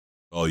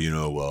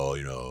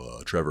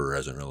Oh, Trevor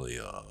hasn't really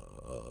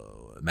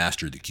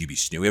mastered the QB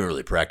sneak. We haven't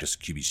really practiced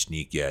the QB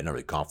sneak yet. Not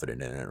really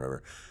confident in it.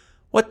 Whatever.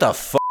 What the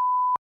fuck?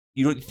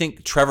 You don't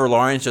think Trevor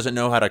Lawrence doesn't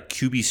know how to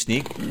QB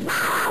sneak?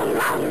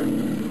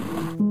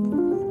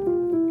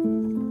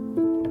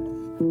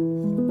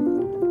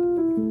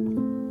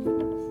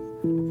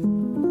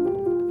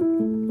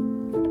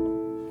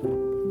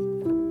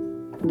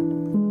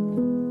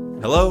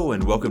 Hello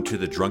and welcome to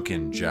the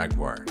Drunken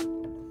Jaguar.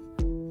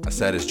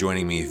 Asad is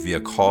joining me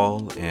via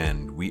call,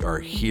 and we are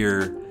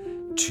here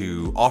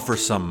to offer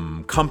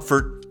some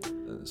comfort,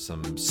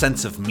 some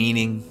sense of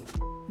meaning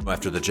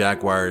after the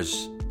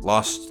Jaguars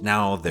lost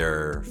now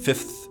their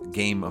 5th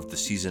game of the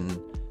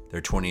season,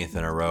 their 20th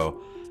in a row.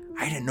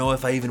 I didn't know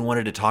if I even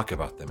wanted to talk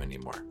about them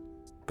anymore.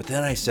 But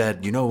then I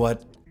said, you know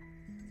what?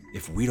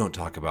 If we don't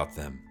talk about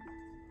them,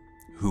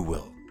 who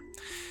will?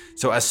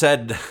 So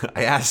Asad,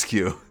 I ask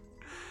you,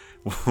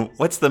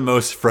 what's the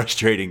most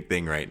frustrating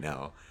thing right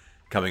now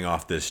coming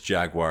off this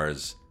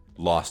Jaguars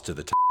loss to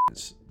the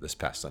Titans this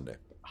past Sunday?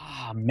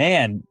 Oh,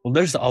 man. Well,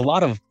 there's a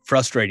lot of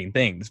frustrating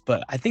things,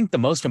 but I think the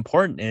most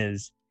important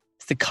is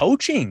the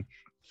coaching.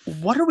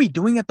 What are we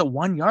doing at the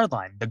 1 yard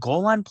line? The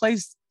goal line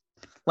plays,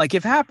 like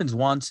if it happens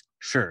once,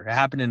 sure. It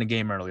happened in a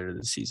game earlier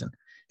this season.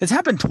 It's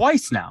happened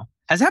twice now.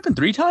 Has it happened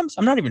 3 times?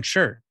 I'm not even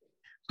sure,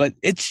 but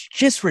it's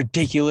just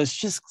ridiculous.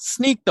 Just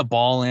sneak the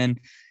ball in.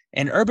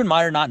 And Urban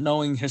Meyer not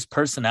knowing his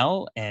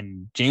personnel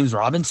and James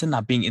Robinson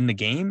not being in the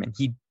game and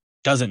he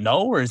doesn't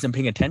know or isn't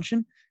paying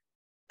attention.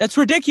 That's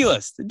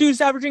ridiculous. The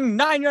dude's averaging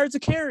 9 yards a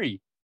carry.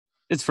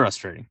 It's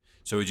frustrating.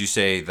 So would you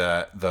say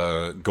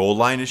the goal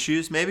line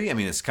issues maybe? I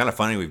mean, it's kind of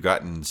funny. We've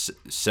been in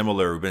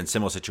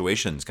similar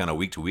situations kind of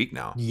week to week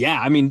now.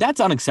 Yeah, I mean, that's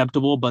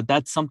unacceptable, but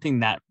that's something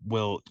that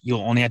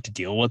you'll only have to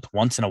deal with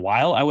once in a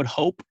while, I would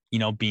hope,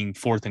 being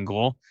 4th and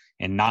goal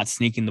and not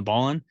sneaking the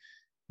ball in.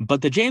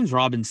 But the James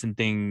Robinson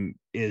thing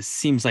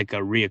seems like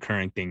a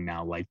reoccurring thing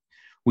now. Like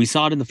we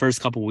saw it in the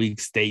first couple of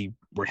weeks. They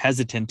were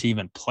hesitant to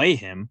even play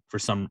him for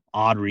some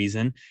odd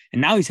reason. And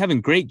now he's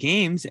having great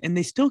games and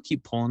they still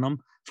keep pulling him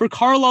for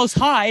Carlos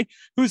Hyde,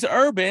 who's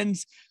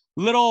Urban's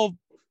little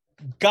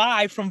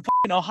guy from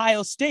fucking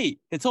Ohio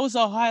State. It's always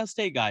Ohio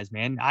State guys,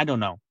 man. I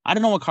don't know. I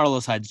don't know what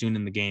Carlos Hyde's doing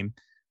in the game,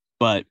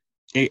 but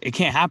it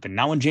can't happen.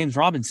 Not when James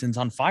Robinson's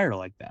on fire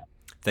like that.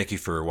 Thank you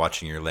for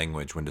watching your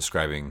language when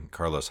describing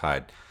Carlos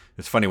Hyde.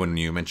 It's funny when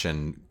you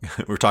mentioned,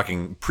 we're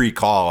talking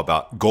pre-call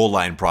about goal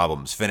line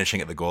problems,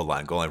 finishing at the goal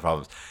line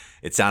problems.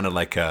 It sounded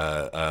like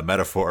a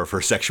metaphor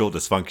for sexual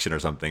dysfunction or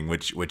something,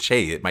 which,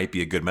 hey, it might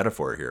be a good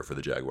metaphor here for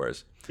the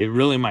Jaguars. It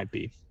really might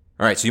be.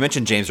 All right, so you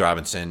mentioned James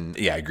Robinson.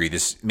 Yeah, I agree.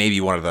 This may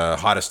be one of the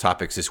hottest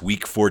topics this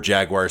week for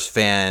Jaguars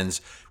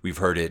fans. We've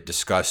heard it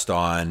discussed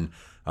on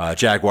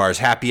Jaguars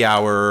Happy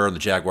Hour, on the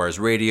Jaguars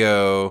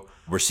radio.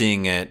 We're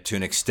seeing it to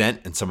an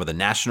extent in some of the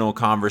national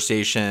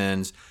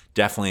conversations.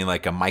 Definitely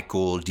like a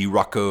Michael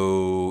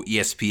DiRocco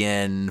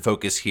ESPN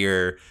focus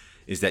here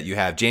is that you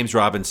have James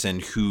Robinson,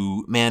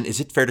 who, man,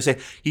 is it fair to say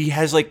he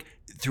has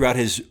throughout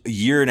his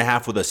year and a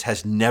half with us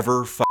has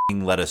never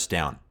fucking let us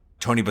down.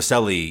 Tony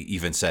Boselli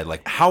even said,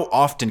 how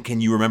often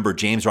can you remember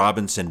James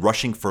Robinson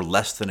rushing for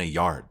less than a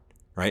yard,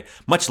 right?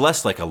 Much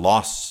less like a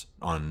loss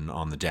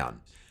on the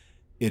down.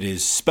 It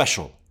is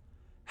special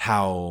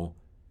how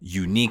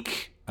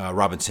unique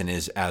Robinson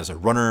is as a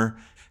runner,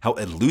 how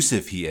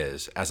elusive he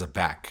is as a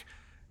back.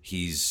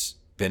 He's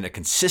been a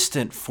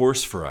consistent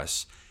force for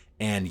us,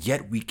 and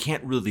yet we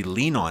can't really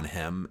lean on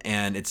him.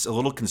 And it's a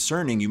little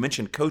concerning. You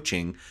mentioned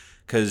coaching,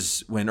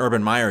 because when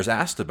Urban Meyer is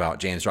asked about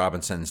James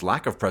Robinson's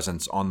lack of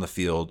presence on the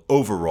field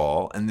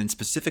overall, and then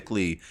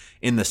specifically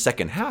in the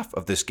second half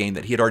of this game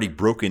that he had already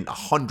broken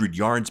 100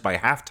 yards by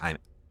halftime,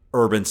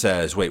 Urban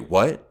says, wait,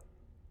 what?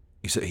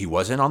 He said he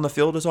wasn't on the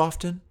field as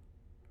often?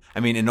 I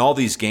mean, in all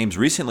these games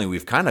recently,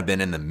 we've kind of been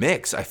in the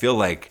mix. I feel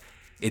like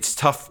it's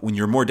tough when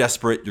you're more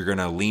desperate. You're going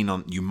to lean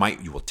on, you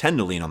will tend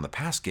to lean on the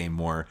pass game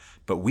more,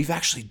 but we've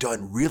actually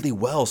done really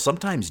well,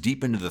 sometimes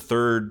deep into the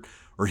third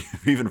or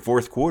even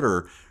fourth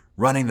quarter,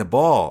 running the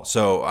ball.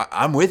 So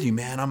I'm with you,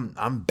 man.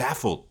 I'm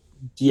baffled.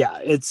 Yeah,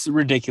 it's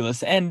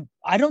ridiculous. And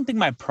I don't think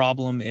my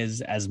problem is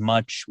as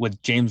much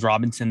with James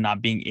Robinson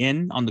not being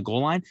in on the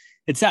goal line.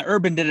 It's that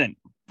Urban didn't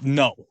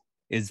know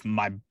is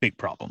my big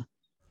problem.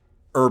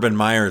 Urban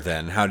Meyer,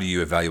 then, how do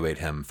you evaluate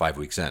him 5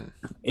 weeks in?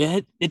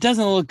 It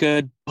doesn't look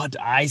good, but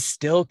I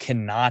still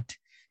cannot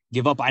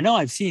give up. I know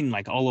I've seen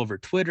all over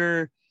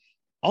Twitter,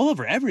 all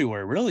over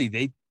everywhere, really.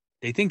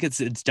 They think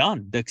it's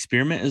done. The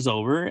experiment is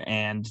over,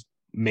 and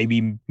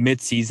maybe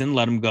mid-season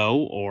let him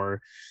go, or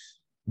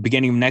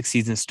beginning of next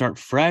season start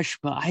fresh,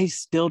 but I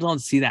still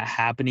don't see that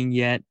happening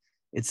yet.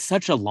 It's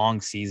such a long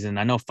season.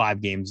 I know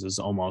 5 games is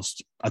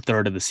almost a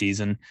third of the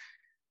season,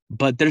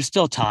 but there's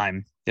still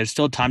time. There's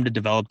still time to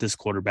develop this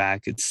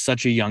quarterback. It's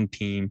such a young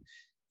team.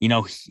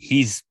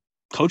 He's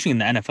coaching in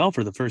the NFL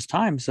for the first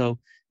time, so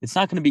it's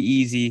not going to be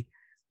easy.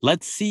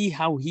 Let's see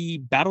how he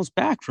battles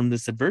back from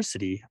this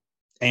adversity.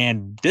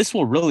 And this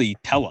will really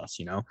tell us,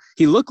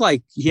 he looked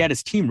like he had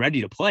his team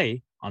ready to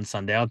play on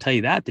Sunday. I'll tell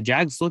you that. The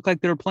Jags looked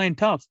like they were playing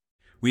tough.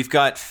 We've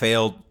got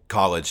failed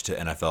college to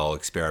NFL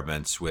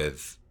experiments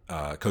with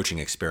coaching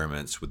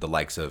experiments with the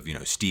likes of,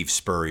 Steve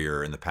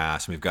Spurrier in the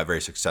past. And we've got very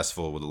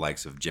successful with the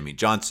likes of Jimmy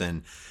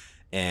Johnson.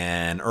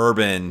 And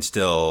Urban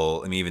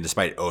still, even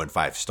despite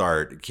 0-5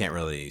 start, can't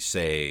really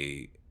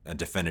say a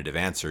definitive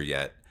answer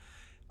yet.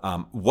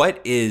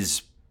 What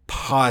is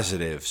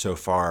positive so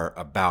far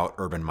about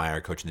Urban Meyer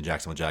coaching the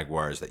Jacksonville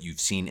Jaguars that you've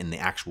seen in the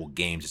actual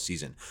games this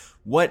season?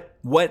 What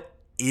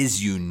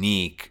is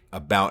unique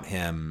about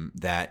him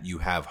that you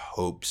have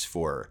hopes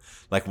for?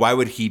 Like, why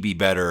would he be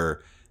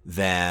better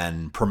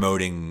than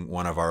promoting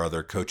one of our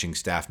other coaching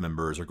staff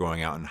members or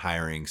going out and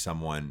hiring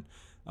someone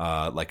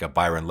like a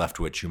Byron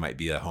Leftwich who might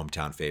be a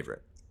hometown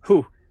favorite?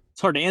 It's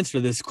hard to answer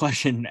this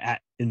question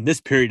in this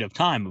period of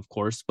time, of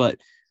course, but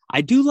I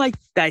do like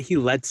that he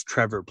lets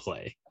Trevor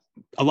play.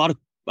 A lot of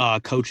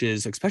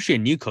coaches, especially a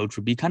new coach,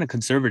 would be kind of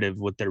conservative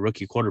with their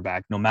rookie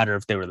quarterback, no matter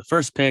if they were the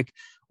first pick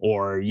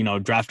or,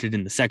 drafted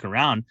in the second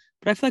round.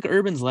 But I feel like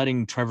Urban's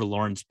letting Trevor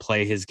Lawrence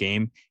play his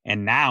game.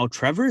 And now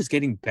Trevor is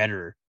getting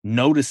better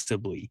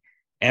noticeably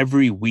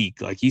every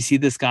week. Like, you see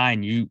this guy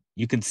and you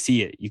can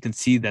see it. You can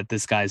see that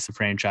this guy's the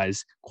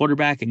franchise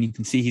quarterback, and you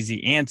can see he's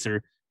the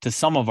answer to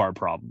some of our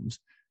problems.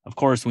 Of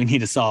course, we need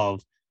to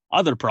solve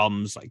other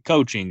problems like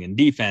coaching and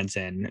defense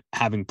and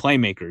having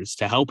playmakers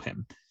to help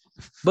him.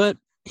 But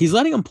he's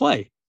letting him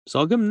play, so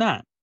I'll give him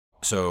that.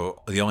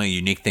 So the only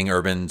unique thing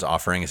Urban's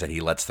offering is that he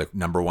lets the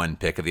number one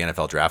pick of the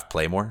NFL draft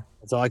play more?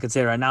 That's all I can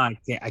say right now.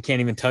 I can't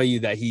even tell you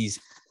that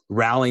he's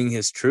rallying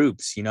his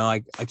troops.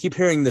 I keep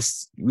hearing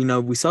this.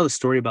 We saw the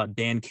story about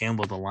Dan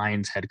Campbell, the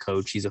Lions head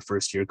coach. He's a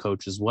first-year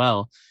coach as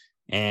well.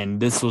 And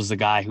this was the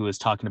guy who was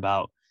talking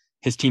about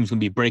his team's going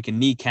to be breaking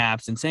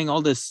kneecaps and saying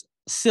all this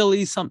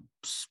silly, some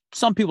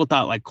people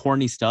thought like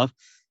corny stuff.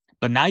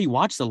 But now you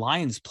watch the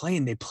Lions play,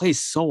 and they play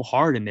so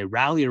hard and they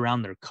rally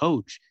around their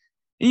coach.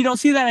 And you don't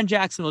see that in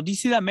Jacksonville. Do you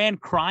see that man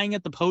crying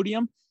at the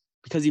podium?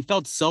 Because he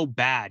felt so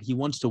bad. He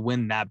wants to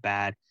win that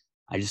bad.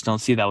 I just don't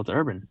see that with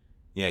Urban.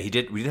 Yeah, he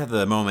did. We did have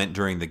the moment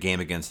during the game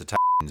against the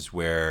Titans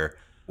where,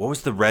 what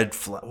was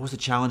the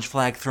challenge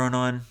flag thrown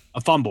on?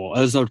 A fumble.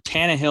 It was a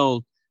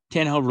Tannehill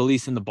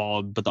releasing the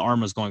ball, but the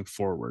arm was going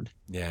forward.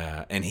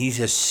 Yeah, and he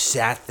just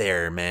sat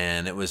there,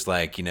 man. It was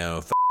like,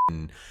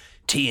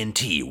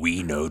 TNT,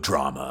 we know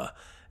drama.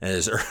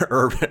 As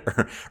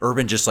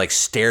Urban just like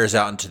stares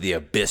out into the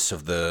abyss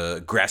of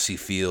the grassy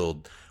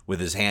field with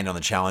his hand on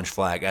the challenge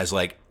flag, as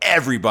like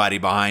everybody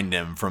behind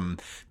him, from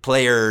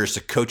players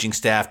to coaching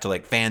staff to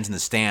like fans in the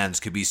stands,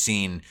 could be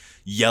seen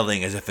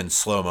yelling as if in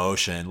slow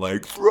motion,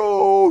 like,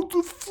 throw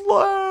the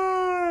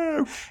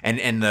flag.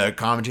 And the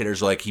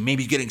commentators are like, he may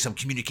be getting some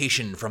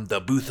communication from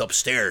the booth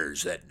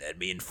upstairs that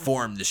may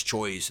inform this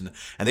choice.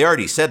 And they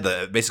already said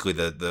basically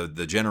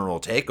the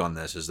general take on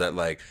this is that,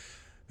 like,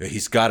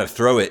 he's got to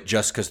throw it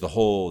just because the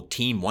whole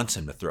team wants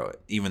him to throw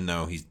it, even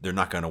though they're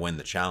not going to win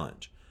the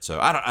challenge. So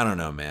I don't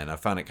know, man. I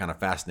found it kind of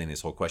fascinating,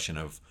 this whole question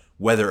of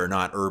whether or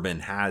not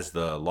Urban has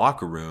the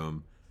locker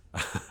room.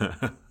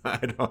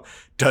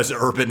 Does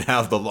Urban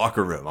have the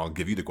locker room? I'll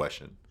give you the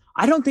question.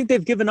 I don't think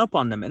they've given up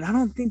on them, and I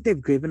don't think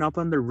they've given up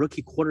on their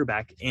rookie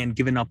quarterback and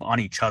given up on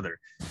each other.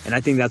 And I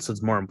think that's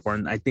what's more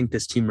important. I think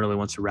this team really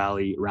wants to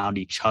rally around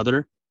each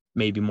other,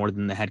 maybe more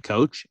than the head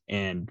coach,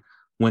 and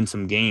win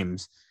some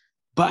games.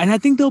 And I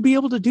think they'll be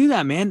able to do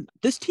that, man.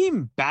 This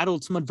team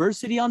battled some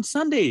adversity on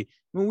Sunday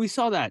when we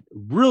saw that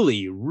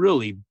really,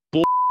 really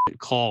bullshit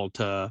call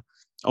to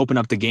open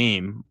up the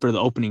game for the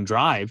opening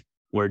drive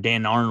where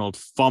Dan Arnold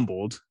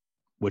fumbled,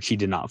 which he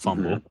did not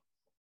fumble. Mm-hmm.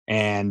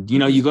 And,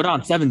 you go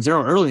down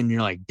 7-0 early and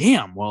you're like,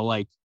 damn, well,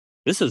 like,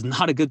 this is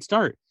not a good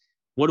start.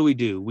 What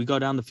do? We go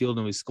down the field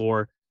and we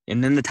score.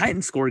 And then the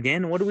Titans score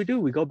again. And what do?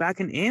 We go back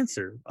and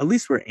answer. At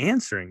least we're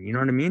answering. You know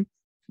what I mean?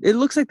 It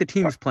looks like the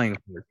team's playing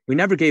hard. We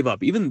never gave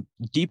up. Even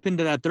deep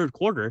into that third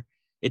quarter,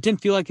 it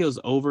didn't feel like it was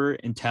over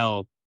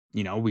until,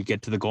 we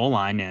get to the goal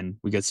line and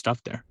we get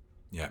stuffed there.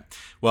 Yeah.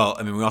 Well,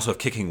 we also have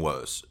kicking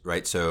woes,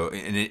 right? So,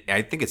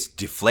 I think it's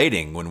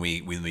deflating when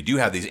we do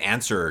have these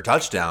answer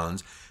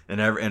touchdowns, and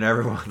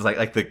everyone's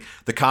like the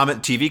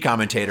TV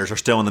commentators are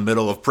still in the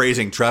middle of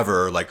praising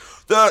Trevor, like,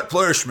 that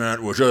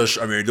placement was just,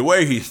 the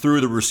way he threw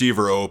the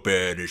receiver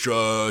open is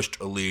just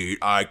elite.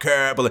 I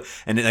can't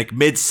believe. And then, like,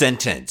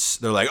 mid-sentence,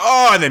 they're like,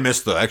 oh, and they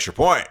missed the extra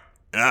point.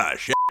 Ah,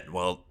 shit.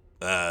 Well,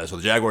 so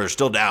the Jaguars are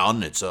still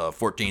down. It's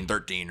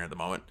 14-13 at the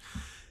moment.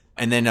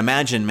 And then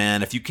imagine,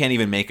 man, if you can't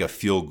even make a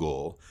field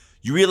goal,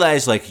 you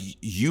realize, like,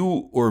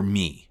 you or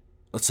me,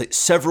 let's say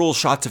several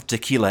shots of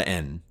tequila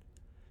in,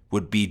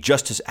 would be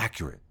just as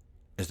accurate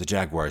as the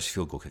Jaguars'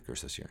 field goal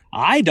kickers this year.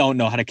 I don't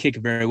know how to kick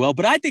very well,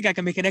 but I think I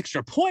can make an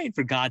extra point,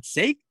 for God's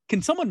sake.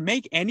 Can someone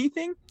make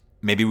anything?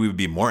 Maybe we would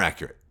be more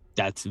accurate.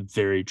 That's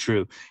very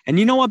true. And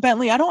you know what,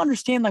 Bentley? I don't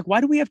understand, like,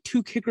 why do we have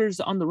two kickers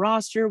on the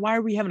roster? Why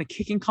are we having a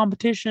kicking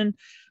competition?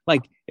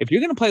 Like, if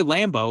you're going to play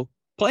Lambeau,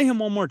 play him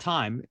one more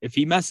time. If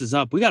he messes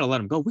up, we got to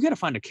let him go. We got to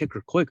find a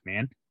kicker quick,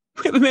 man.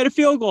 We haven't made a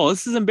field goal.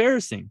 This is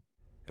embarrassing.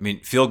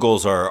 Field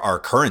goals are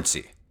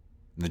currency.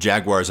 The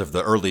Jaguars of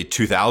the early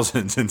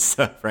 2000s and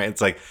stuff, right?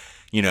 It's like,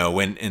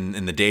 when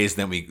in the days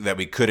that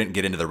we couldn't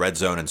get into the red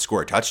zone and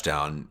score a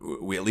touchdown,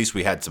 we at least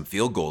we had some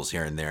field goals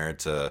here and there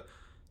to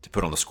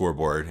put on the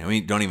scoreboard, and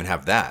we don't even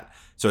have that.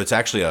 So it's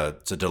actually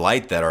it's a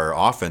delight that our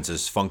offense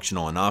is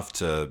functional enough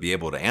to be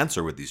able to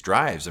answer with these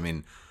drives. I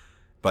mean,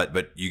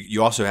 but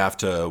you also have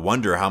to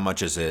wonder how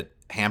much is it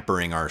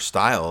hampering our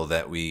style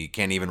that we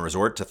can't even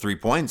resort to 3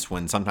 points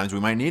when sometimes we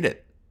might need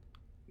it.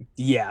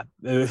 Yeah,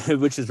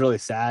 which is really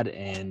sad.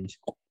 And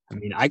I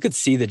mean, I could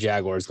see the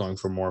Jaguars going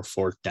for more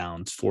fourth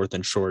downs, fourth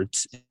and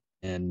shorts,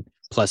 and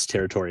plus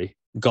territory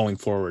going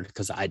forward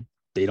because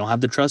they don't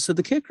have the trust of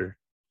the kicker.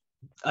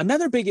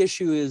 Another big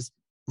issue is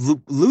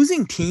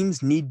losing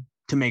teams need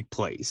to make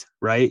plays,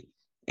 right?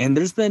 And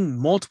there's been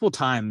multiple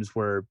times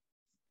where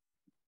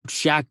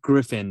Shaq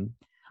Griffin,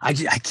 I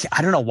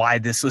don't know why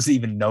this was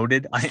even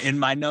noted in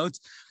my notes,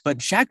 but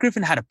Shaq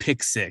Griffin had a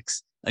pick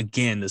six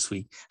again this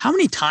week. How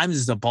many times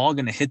is the ball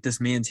going to hit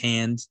this man's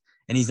hands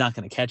and he's not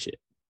going to catch it?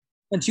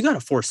 And you got to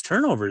force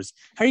turnovers.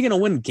 How are you going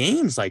to win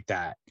games like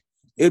that?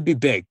 It would be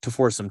big to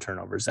force some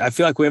turnovers. I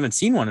feel like we haven't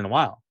seen one in a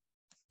while.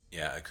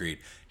 Yeah, agreed.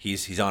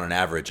 He's on an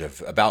average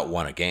of about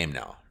one a game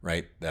now,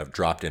 right? That have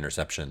dropped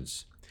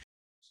interceptions.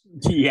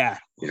 Yeah,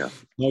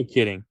 no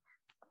kidding.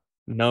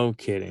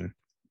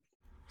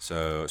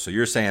 So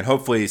you're saying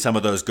hopefully some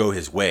of those go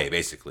his way,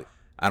 basically.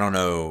 I don't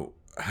know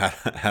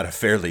how to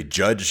fairly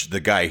judge the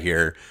guy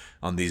here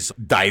on these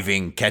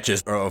diving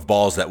catches of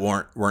balls that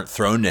weren't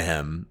thrown to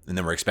him, and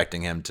then we're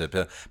expecting him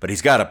to. But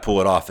he's got to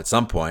pull it off at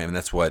some point, and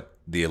that's what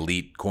the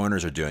elite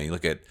corners are doing. You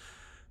look at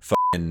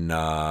fucking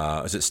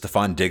is it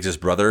Stephon Diggs'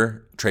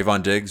 brother,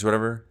 Trayvon Diggs,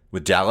 whatever,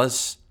 with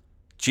Dallas?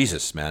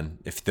 Jesus, man!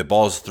 If the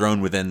ball's thrown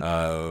within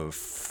a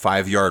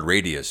 5-yard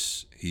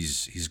radius,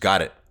 he's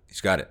got it. He's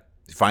got it.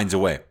 He finds a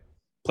way.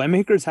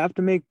 Playmakers have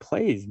to make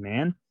plays,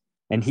 man,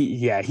 and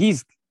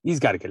he's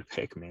got to get a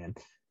pick, man.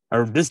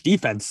 Or this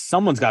defense,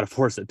 someone's got to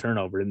force a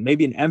turnover, and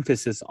maybe an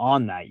emphasis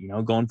on that.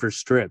 Going for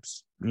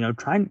strips.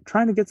 Trying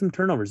to get some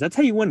turnovers. That's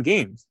how you win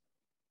games.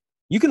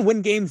 You can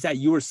win games that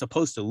you were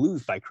supposed to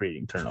lose by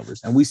creating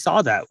turnovers, and we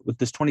saw that with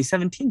this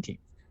 2017 team.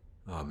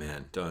 Oh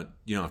man,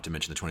 you don't have to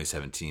mention the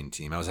 2017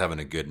 team. I was having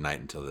a good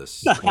night until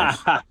this.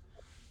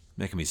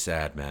 Making me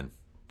sad, man.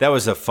 That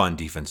was a fun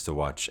defense to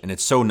watch, and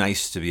it's so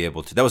nice to be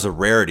able to. That was a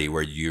rarity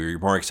where you're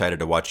more excited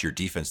to watch your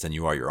defense than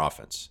you are your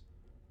offense.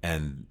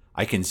 And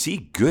I can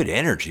see good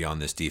energy on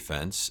this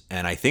defense,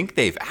 and I think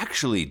they've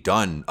actually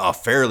done a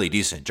fairly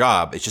decent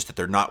job. It's just that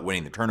they're not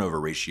winning the turnover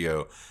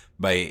ratio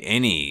by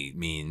any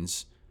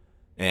means.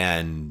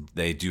 And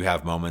they do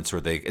have moments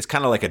where it's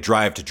kind of like a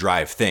drive to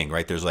drive thing,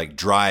 right? There's like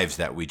drives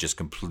that we just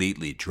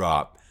completely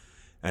drop,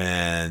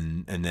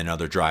 and then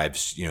other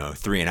drives,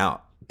 3 and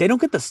out. They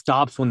don't get the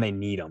stops when they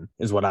need them,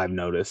 is what I've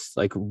noticed.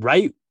 Like,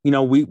 right,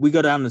 we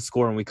go down the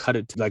score and we cut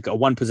it to like a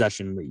 1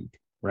 possession lead,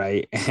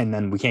 right? And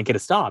then we can't get a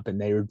stop,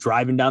 and they were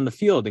driving down the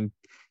field and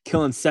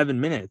killing 7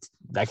 minutes.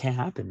 That can't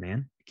happen,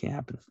 man. It can't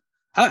happen.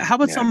 How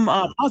about some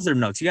positive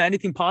notes? You got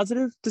anything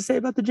positive to say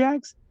about the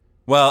Jags?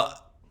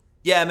 Well,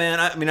 yeah, man.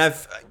 I mean,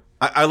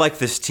 I like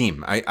this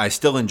team. I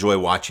still enjoy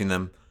watching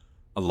them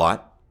a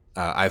lot.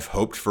 I've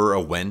hoped for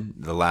a win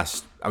the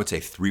last, I would say,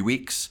 3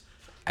 weeks.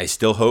 I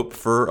still hope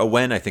for a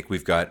win. I think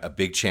we've got a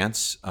big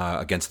chance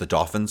against the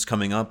Dolphins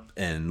coming up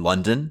in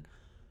London.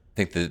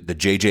 I think the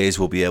JJs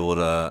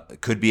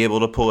could be able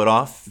to pull it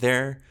off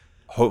there.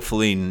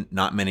 Hopefully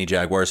not many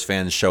Jaguars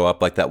fans show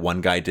up like that one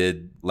guy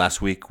did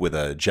last week with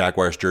a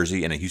Jaguars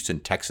jersey and a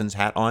Houston Texans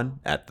hat on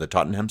at the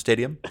Tottenham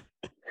Stadium.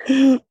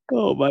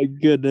 Oh my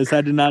goodness, I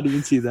did not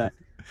even see that.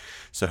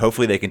 So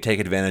hopefully they can take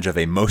advantage of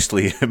a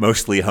mostly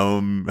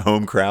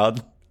home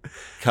crowd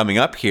coming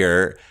up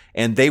here,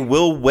 and they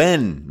will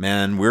win,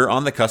 man. We're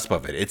on the cusp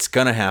of it. It's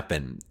gonna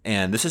happen.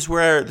 And this is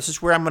where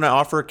I'm gonna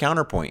offer a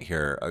counterpoint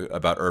here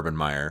about Urban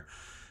Meyer,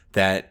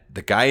 that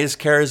the guy is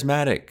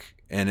charismatic.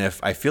 And if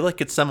I feel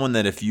like it's someone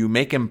that if you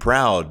make him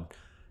proud,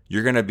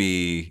 you're gonna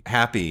be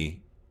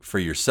happy for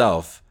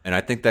yourself. And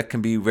I think that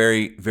can be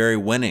very, very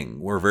winning.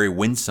 We're very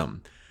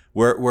winsome.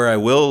 Where I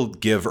will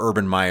give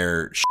Urban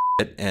Meyer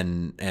shit,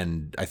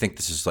 and I think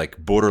this is like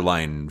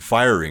borderline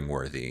firing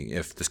worthy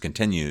if this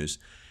continues,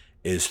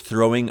 is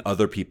throwing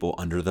other people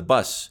under the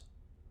bus.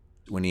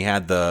 When he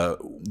had the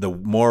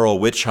moral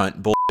witch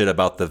hunt bullshit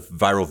about the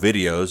viral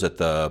videos at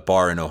the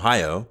bar in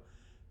Ohio,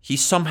 he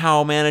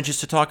somehow manages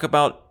to talk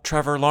about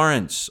Trevor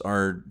Lawrence,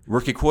 our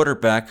rookie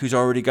quarterback, who's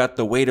already got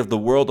the weight of the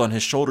world on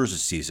his shoulders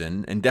this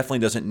season and definitely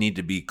doesn't need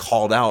to be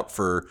called out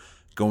for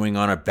going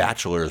on a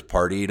bachelor's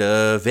party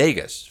to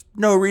Vegas.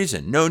 No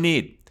reason, no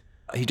need.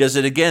 He does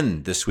it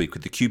again this week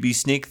with the QB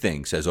sneak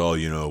thing. Says,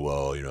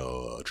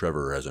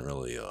 Trevor hasn't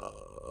really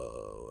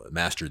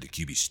mastered the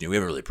QB sneak. We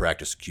haven't really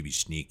practiced the QB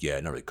sneak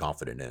yet. Not really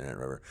confident in it.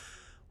 Whatever.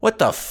 What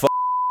the fuck?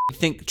 You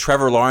think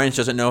Trevor Lawrence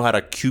doesn't know how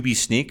to QB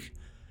sneak?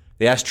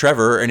 They asked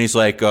Trevor, and he's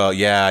like,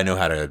 yeah, I know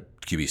how to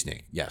QB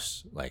sneak.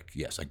 Yes,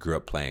 I grew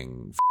up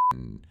playing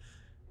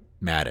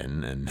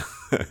Madden and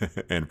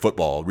and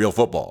football, real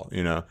football.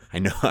 I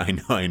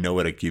know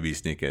what a QB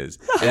sneak is,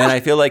 and I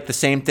feel like the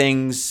same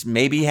things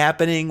may be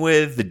happening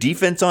with the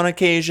defense on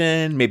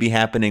occasion, maybe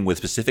happening with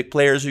specific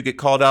players who get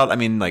called out. I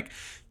mean,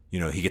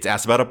 he gets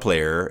asked about a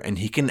player, and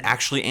he can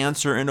actually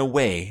answer in a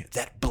way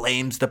that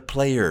blames the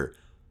player.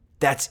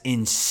 That's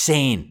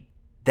insane.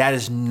 That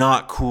is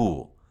not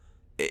cool.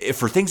 If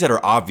for things that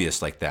are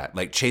obvious like that,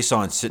 like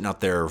Chason sitting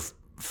out there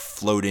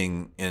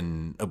floating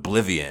in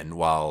oblivion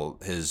while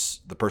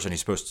the person he's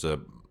supposed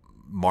to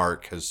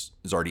mark is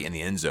already in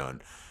the end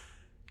zone.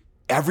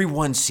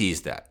 Everyone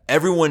sees that.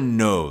 Everyone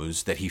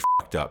knows that he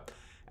fucked up.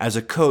 As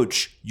a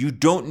coach, you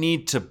don't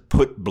need to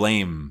put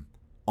blame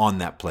on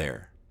that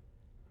player.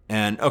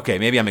 And okay,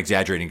 maybe I'm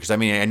exaggerating because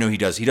I know he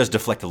does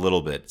deflect a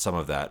little bit some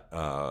of that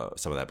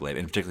blame,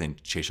 and particularly in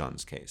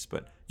Chason's case.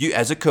 But you,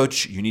 as a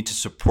coach, you need to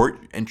support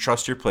and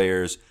trust your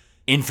players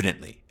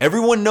infinitely.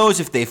 Everyone knows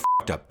if they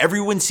fucked up.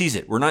 Everyone sees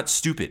it. We're not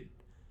stupid.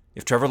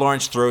 If Trevor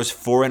Lawrence throws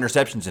 4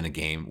 interceptions in a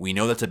game, we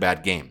know that's a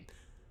bad game.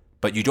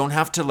 But you don't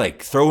have to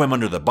throw him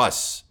under the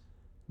bus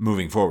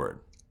moving forward.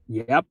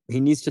 Yep, he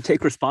needs to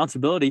take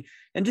responsibility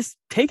and just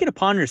take it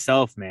upon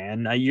yourself,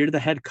 man. You're the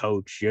head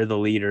coach. You're the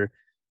leader.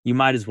 You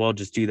might as well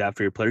just do that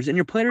for your players, and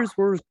your players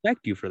will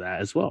respect you for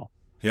that as well.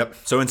 Yep.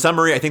 So in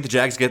summary, I think the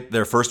Jags get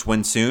their first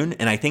win soon,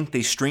 and I think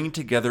they string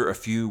together a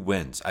few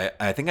wins.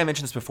 I think I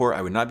mentioned this before.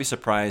 I would not be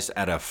surprised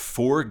at a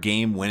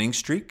 4-game winning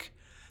streak.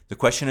 The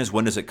question is,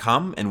 when does it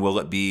come, and will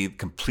it be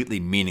completely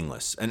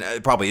meaningless? And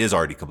it probably is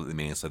already completely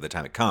meaningless by the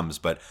time it comes,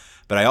 but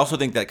I also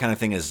think that kind of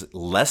thing is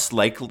less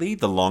likely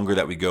the longer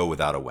that we go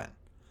without a win.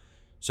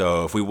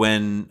 So if we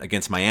win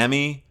against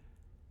Miami,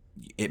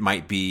 it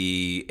might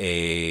be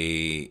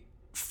a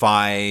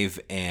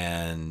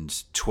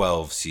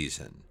 5-12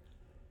 season.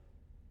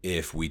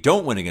 If we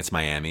don't win against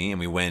Miami and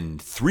we win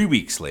 3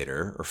 weeks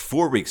later or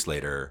 4 weeks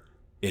later,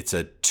 it's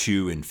a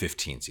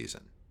 2-15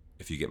 season,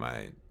 if you get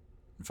my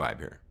vibe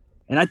here.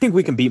 And I think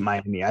we can beat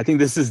Miami. I think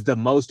this is the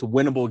most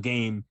winnable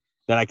game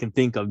that I can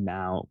think of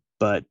now.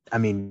 But, I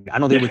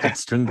don't think we can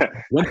string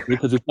win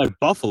because we played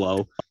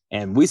Buffalo,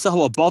 and we saw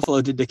what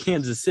Buffalo did to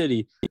Kansas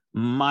City.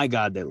 My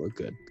God, they look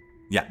good.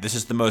 Yeah, this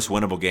is the most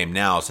winnable game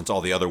now since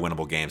all the other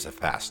winnable games have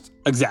passed.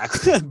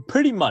 Exactly.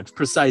 Pretty much.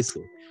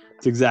 Precisely.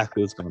 It's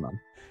exactly what's going on.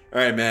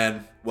 All right,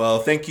 man. Well,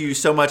 thank you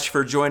so much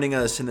for joining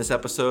us in this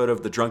episode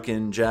of the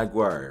Drunken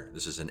Jaguar.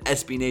 This is an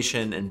SB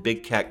Nation and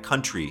Big Cat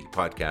Country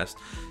podcast.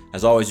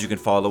 As always, you can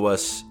follow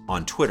us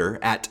on Twitter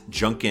at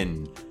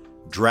Drunken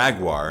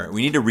Jaguar.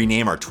 We need to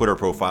rename our Twitter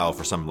profile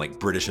for some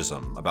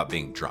Britishism about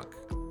being drunk,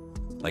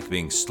 like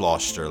being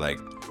sloshed or I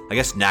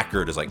guess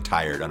knackered is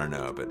tired. I don't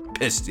know, but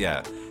pissed.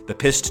 Yeah, the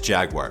pissed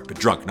Jaguar, but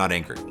drunk, not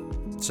angry.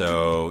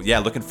 So yeah,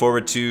 looking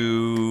forward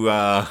to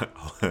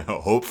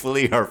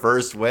hopefully our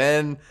first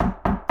win.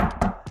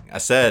 I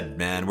said,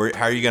 man,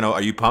 are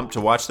you pumped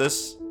to watch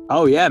this?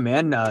 Oh yeah,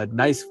 man.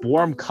 Nice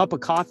warm cup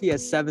of coffee at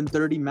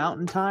 7:30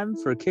 Mountain Time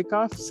for a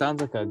kickoff.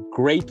 Sounds like a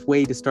great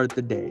way to start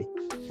the day.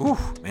 Ooh,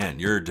 man,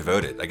 you're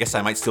devoted. I guess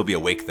I might still be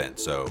awake then,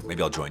 so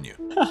maybe I'll join you.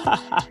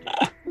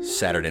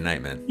 Saturday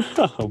night, man.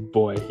 Oh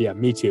boy, yeah,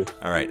 me too.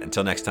 All right,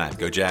 until next time,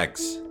 go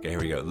Jags. Okay, here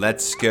we go.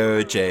 Let's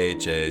go,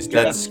 JJs.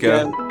 Let's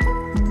go.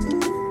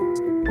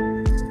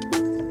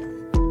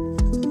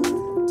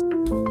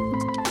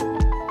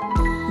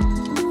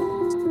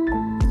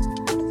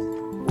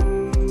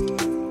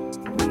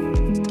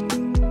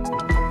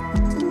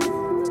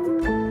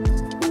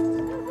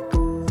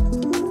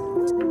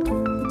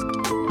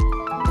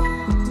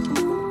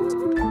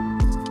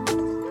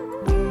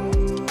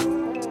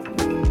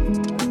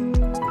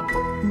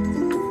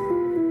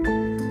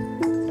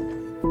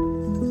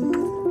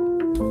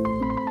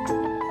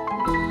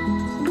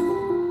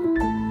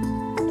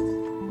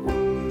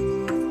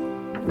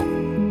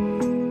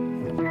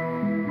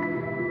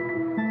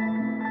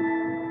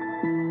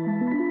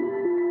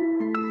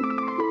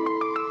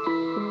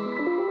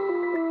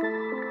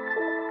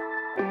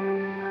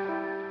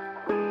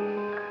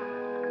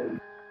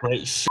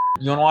 Great shit.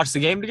 You want to watch the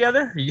game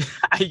together?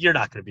 You're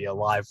not going to be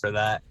alive for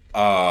that.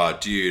 Oh,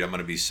 dude, I'm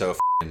going to be so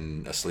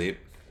asleep.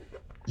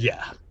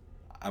 Yeah.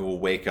 I will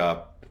wake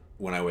up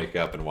when I wake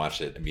up and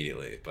watch it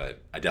immediately, but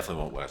I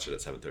definitely won't watch it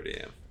at 7:30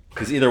 a.m.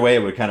 Because either way,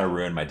 it would kind of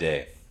ruin my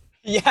day.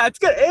 Yeah,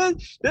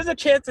 there's a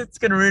chance it's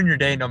going to ruin your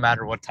day no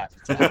matter what time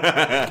it's at.